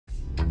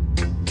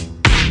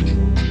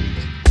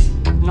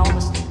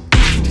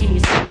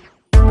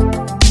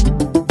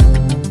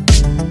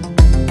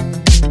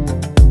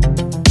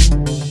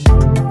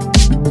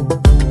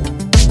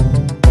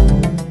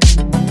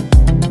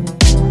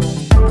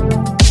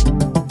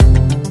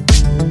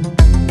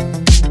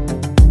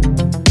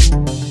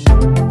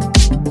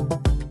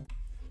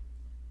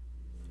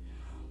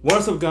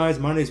What's up, guys?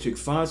 My name is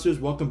Tariq.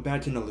 Welcome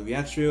back to another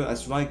reaction video.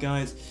 That's right,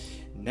 guys.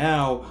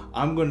 Now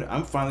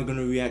I'm finally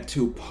gonna react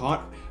to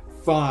part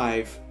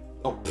 5.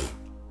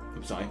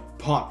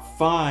 Part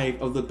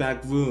 5 of the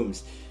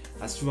Backrooms.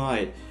 That's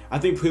right. I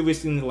think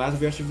previously in the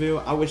last reaction video,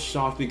 I was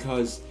shocked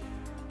because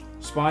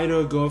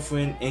Spider,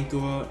 girlfriend,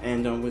 Anchor,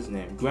 and what's his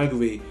name,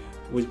 Gregory,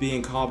 was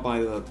being called by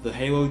the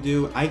Halo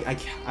dude. I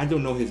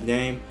don't know his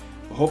name,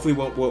 but hopefully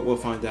we'll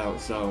find out.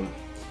 So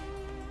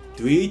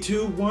 3,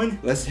 2, 1,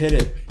 let's hit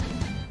it.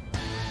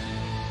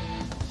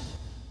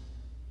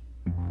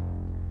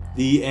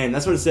 The end.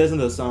 That's what it says in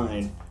the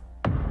sign.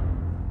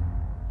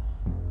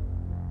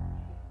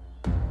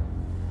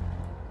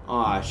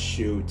 Ah,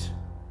 shoot.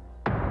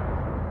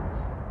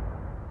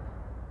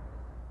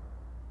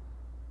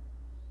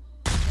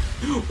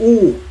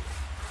 Ooh.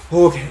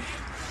 Okay.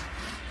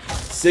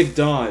 Sick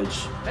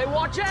dodge. Hey,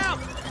 watch out!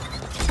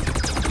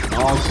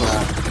 Oh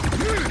crap.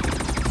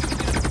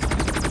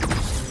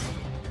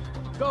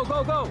 Go,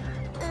 go, go!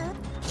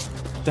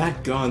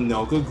 That gun,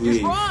 no, good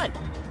grief. Just run!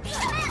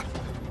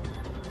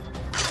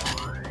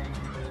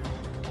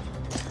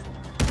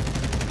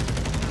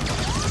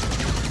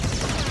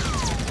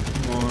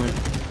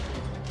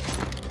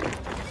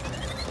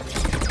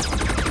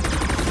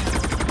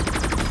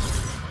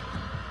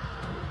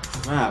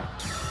 Crap.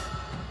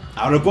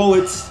 Out of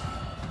bullets.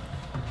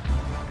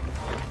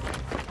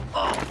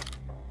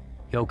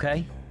 You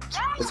okay?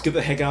 Let's get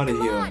the heck out of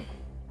here.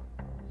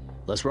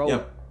 Let's roll.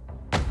 Yep.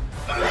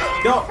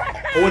 No,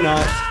 or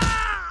not.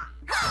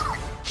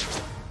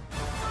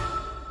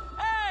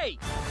 Hey!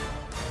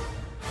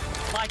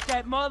 Light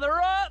that mother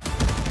up!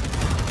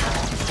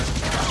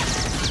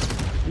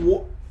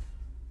 What?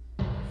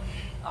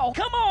 Oh,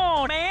 come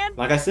on, man!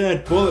 Like I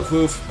said,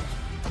 bulletproof.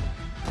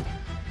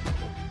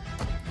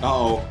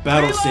 Uh-oh,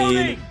 battle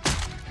scene.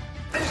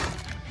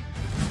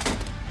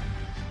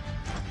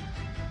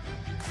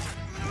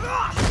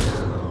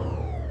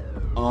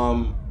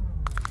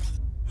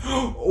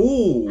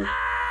 Ooh.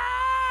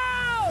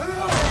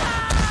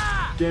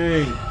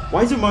 Dang.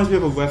 Why does it remind me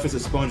of a reference to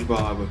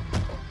SpongeBob?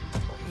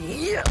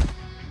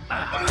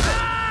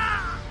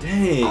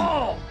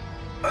 Dang.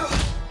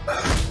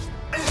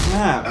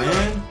 Crap,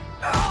 man.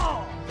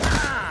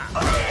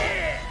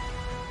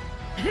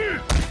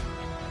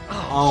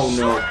 Oh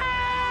no.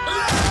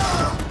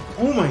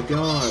 Oh my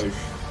gosh.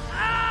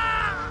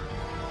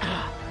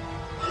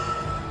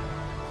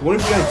 What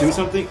if you guys do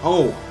something?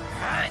 Oh,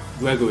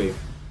 Gregory.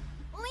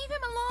 Leave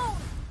him alone.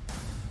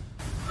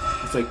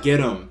 It's like, get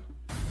him.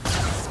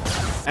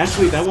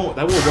 Actually, that won't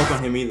work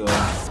on him either.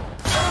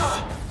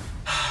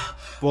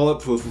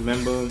 Bulletproof,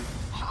 remember?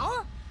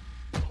 Huh?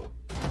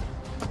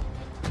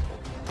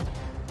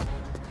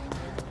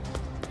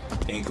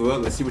 Anchor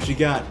up, let's see what you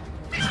got.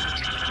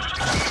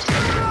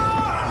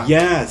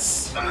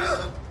 Yes!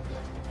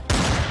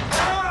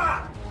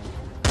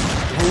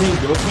 Dang,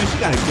 girlfriend, she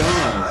got a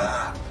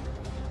gun.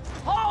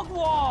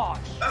 Hogwash!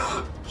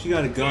 She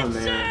got a gun,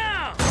 man.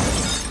 Down!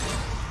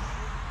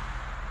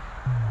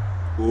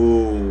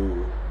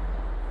 Ooh.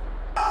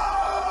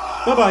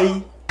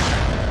 Bye-bye.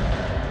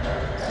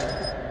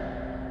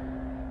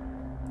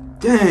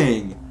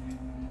 Dang.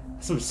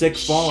 That's some sick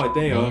fall right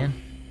there.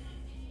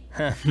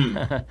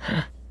 Man.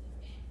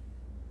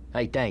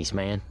 Hey, thanks,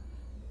 man.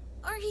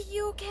 Are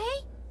you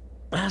okay?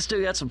 I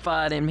still got some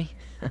fight in me.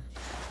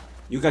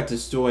 You got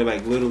destroyed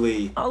like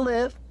literally I'll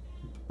live.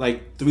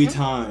 like 3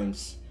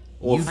 times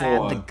or You 4.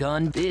 had the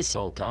gun this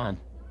whole time.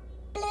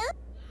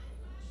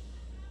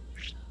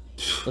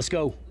 Let's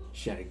go.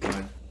 She had a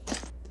gun.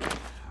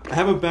 I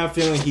have a bad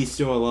feeling he's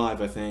still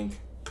alive. I think,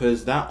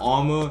 cause that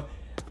armor.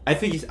 I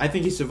think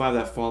he survived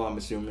that fall. I'm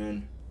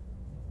assuming.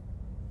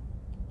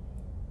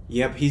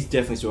 Yep, he's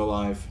definitely still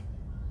alive.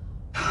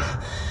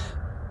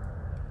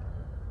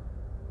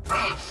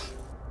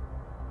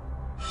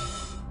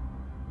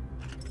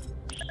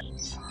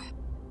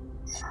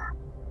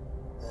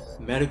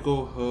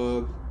 Medical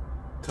hub.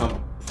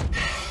 Come.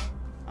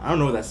 I don't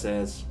know what that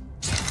says.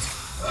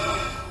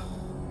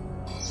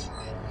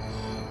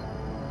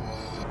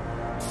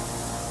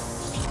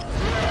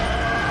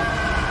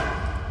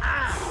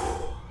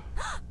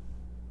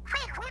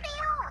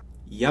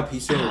 Yep,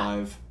 he's still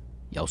alive.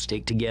 Y'all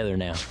stick together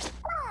now.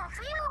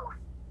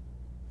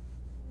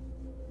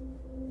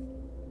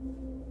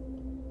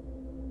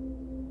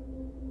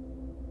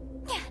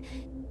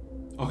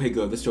 Okay,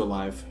 good. They're still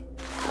alive.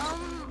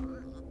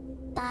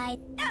 Bye.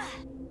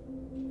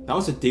 That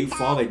was a deep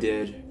fall they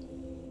did.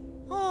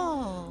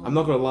 Oh. I'm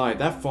not gonna lie.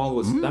 That fall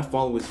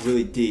was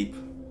really deep.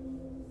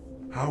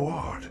 How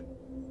odd.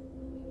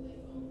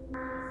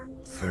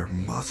 There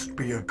must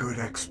be a good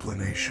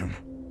explanation.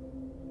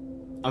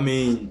 I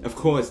mean, of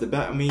course, that's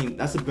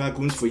the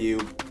Backrooms for you.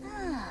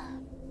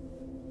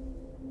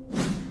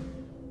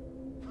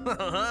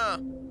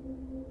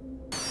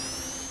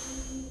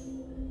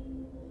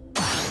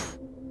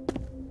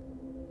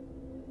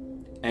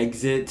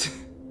 Exit.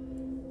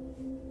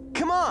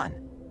 Come on.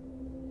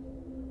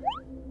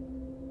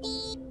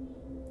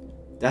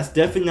 That's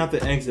definitely not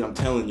the exit, I'm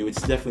telling you.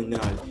 It's definitely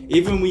not.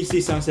 Even when you see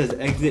something says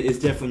exit, it's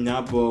definitely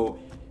not, bro.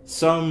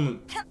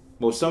 some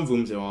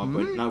rooms there are,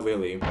 but not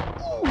really.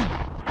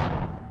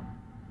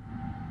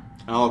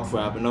 Oh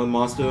crap, another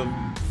monster.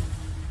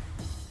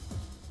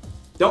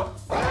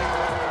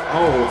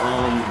 Oh,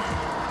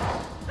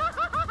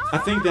 I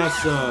think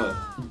that's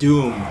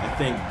Doom. I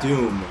think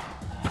Doom.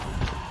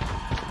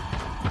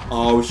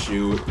 Oh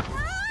shoot.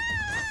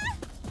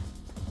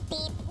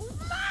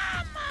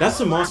 That's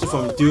the monster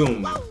from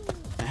Doom.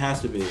 It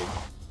has to be.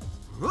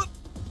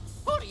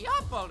 Hurry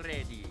up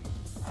already!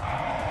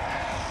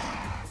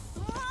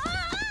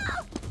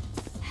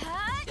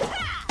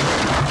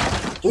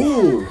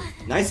 Ooh,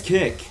 nice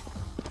kick.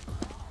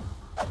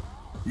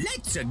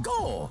 Let's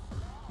go.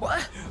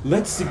 What?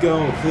 Let's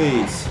go,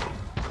 please.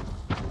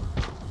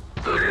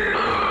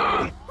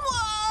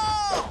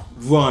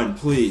 Run,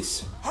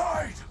 please.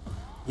 Hide!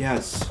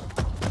 Yes.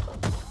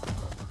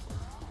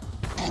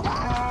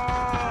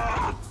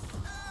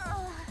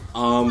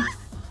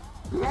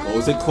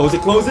 Close it, close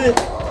it, close it!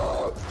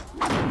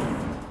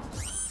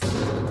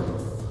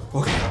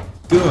 Okay,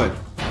 good.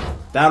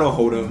 That'll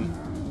hold him.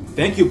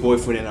 Thank you,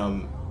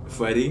 boyfriend,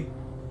 Freddy.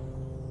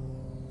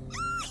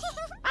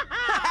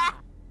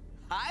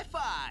 High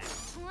five!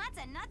 Lots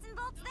of nuts and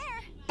bolts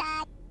there.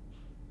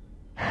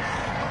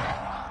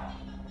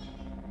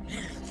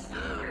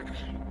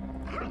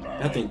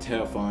 That thing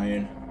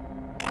terrifying.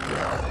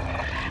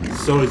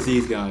 So is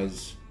these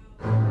guys.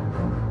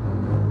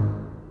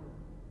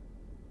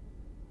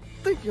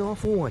 Thank you all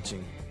for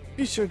watching.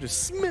 Be sure to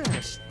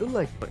smash the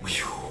like button,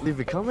 leave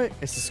a comment,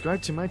 and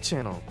subscribe to my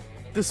channel.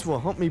 This will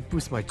help me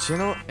boost my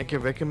channel and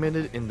get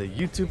recommended in the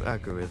YouTube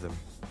algorithm.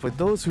 For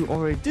those who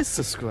already did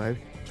subscribe,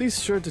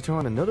 please sure to turn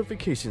on the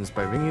notifications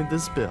by ringing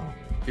this bell.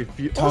 If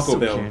you also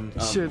can,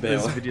 share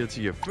this video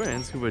to your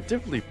friends who will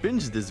definitely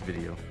binge this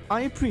video.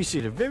 I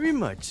appreciate it very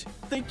much.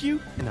 Thank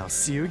you, and I'll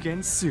see you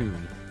again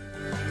soon.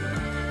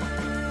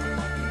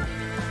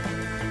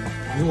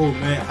 Oh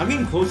man, I'm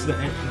getting close to the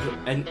end,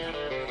 and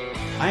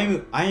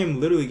I am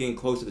literally getting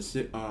close to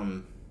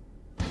the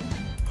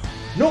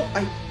No,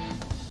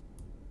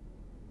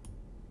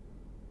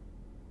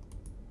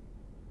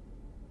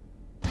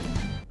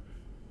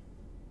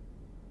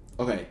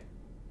 Okay.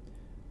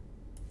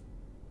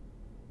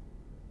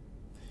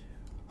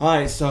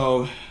 Alright,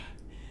 so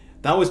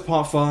that was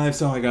part 5.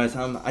 Sorry guys,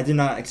 I did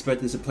not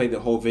expect this to play the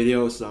whole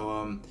video,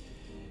 so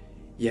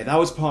yeah, that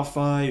was part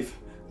 5.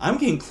 I'm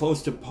getting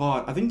close to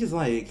part, I think there's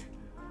like,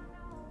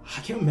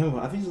 I can't remember,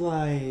 I think it's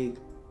like,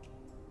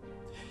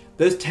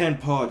 there's 10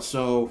 parts,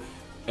 so,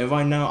 and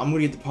right now I'm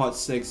gonna get to part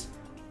 6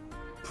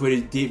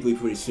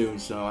 pretty soon,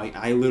 so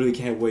I literally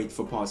can't wait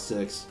for part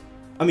 6.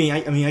 I mean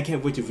I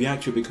can't wait to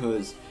react to it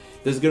because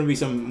there's gonna be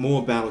some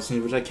more battle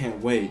scenes which I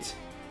can't wait.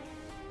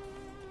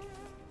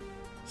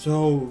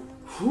 So,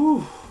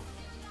 whew.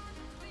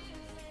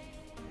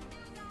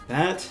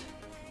 That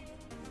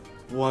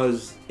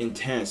was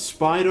intense.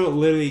 Spider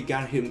literally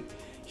got him.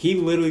 He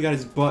literally got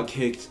his butt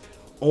kicked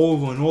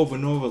over and over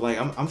and over. Like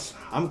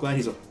I'm glad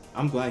he's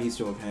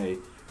still okay.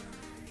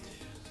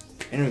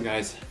 Anyway,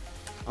 guys,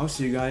 I'll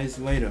see you guys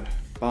later.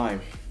 Bye.